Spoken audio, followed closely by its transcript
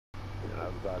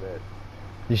about it.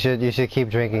 You should keep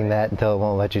drinking that until it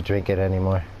won't let you drink it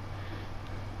anymore.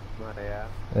 Yeah.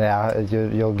 Yeah,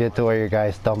 you'll get to where your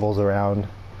guy stumbles around.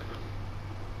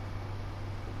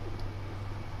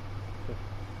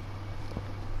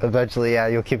 Eventually, yeah,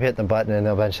 you'll keep hitting the button, and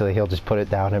eventually he'll just put it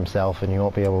down himself, and you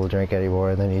won't be able to drink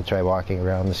anymore. And then you try walking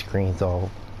around, the screen's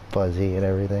all fuzzy and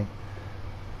everything.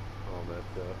 All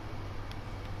messed up.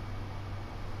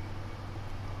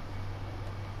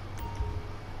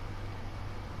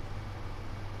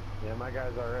 Yeah, my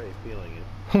guy's already feeling it.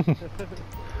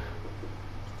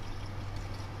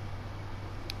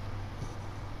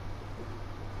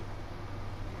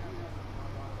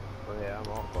 Oh yeah, I'm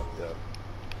all fucked up.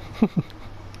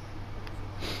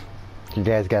 Your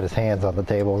guy's got his hands on the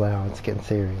table now. It's getting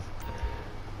serious.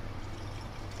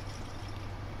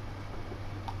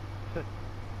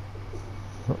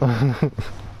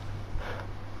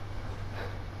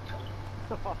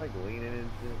 Like leaning and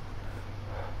shit.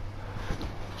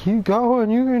 Keep going,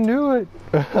 you can do it.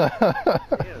 Yeah,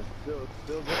 still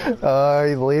going. Oh,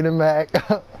 he's leaning back.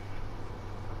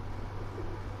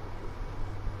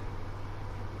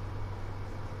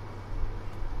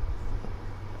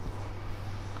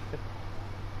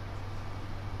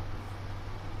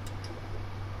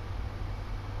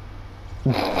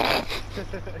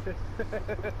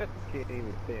 Can't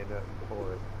even stand up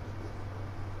for it.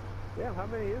 Yeah, how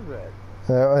many is that?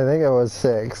 I think it was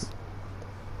 6.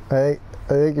 I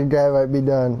think your guy might be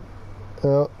done.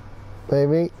 Oh,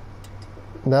 maybe.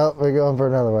 No, we're going for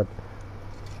another one.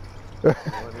 Drink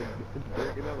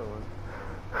another one.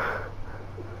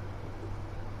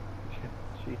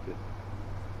 Jesus.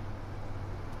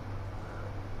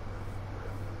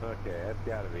 Okay, that's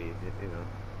gotta be, you know.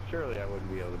 Surely I wouldn't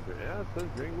be able to drink. Yeah, it says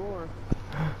drink more.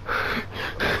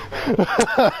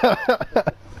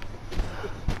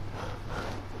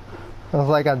 I was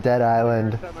like on Dead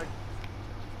Island.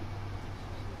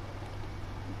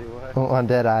 On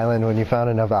Dead Island, when you found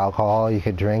enough alcohol, you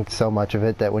could drink so much of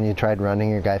it that when you tried running,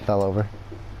 your guy fell over.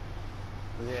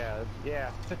 Yeah,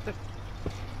 yeah.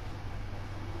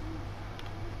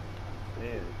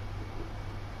 Man.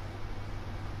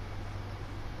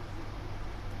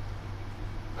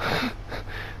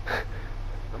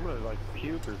 I'm gonna like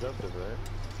puke or something, right?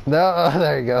 No, oh,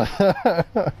 there you go.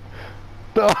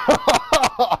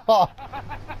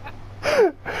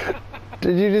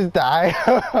 Did you just die?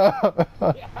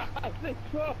 Yeah, I think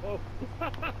so.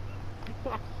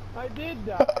 I did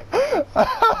die.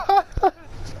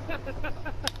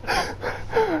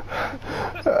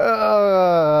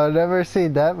 Oh, never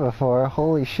seen that before.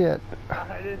 Holy shit.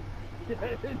 I didn't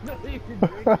know you could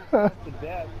drink yourself to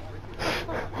death.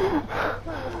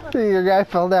 Your guy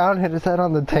fell down, hit his head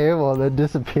on the table, and then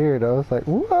disappeared. I was like,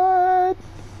 what?